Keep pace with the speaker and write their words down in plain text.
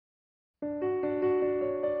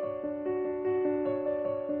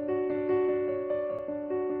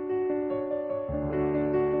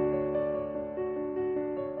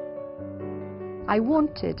I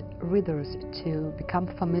wanted readers to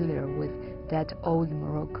become familiar with that old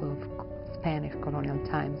Morocco of Spanish colonial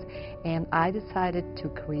times, and I decided to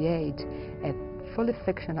create a fully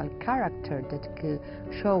fictional character that could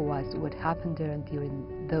show us what happened there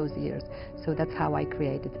during those years. So that's how I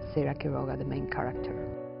created Sira Quiroga, the main character.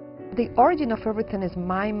 The origin of everything is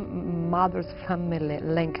my mother's family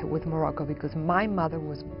link with Morocco, because my mother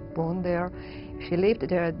was born there. She lived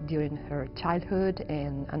there during her childhood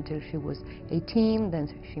and until she was 18. Then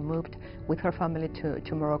she moved with her family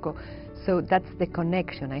to Morocco. So that's the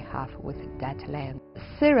connection I have with that land.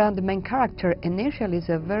 Sira, the main character, initially is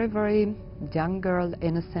a very, very young girl,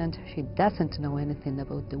 innocent. She doesn't know anything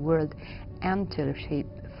about the world until she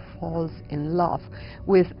falls in love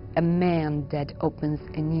with a man that opens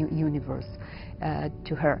a new universe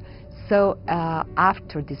to her. So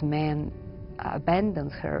after this man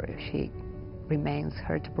abandons her, she remains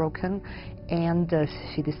heartbroken, and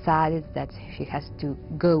she decided that she has to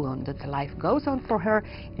go on, that life goes on for her,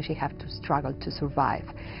 and she has to struggle to survive.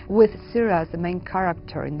 With Sira as the main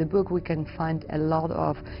character in the book, we can find a lot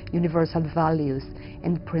of universal values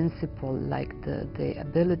and principles, like the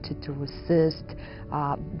ability to resist,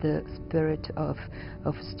 the spirit of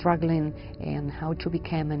struggling, and how to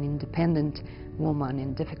become an independent woman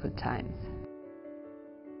in difficult times.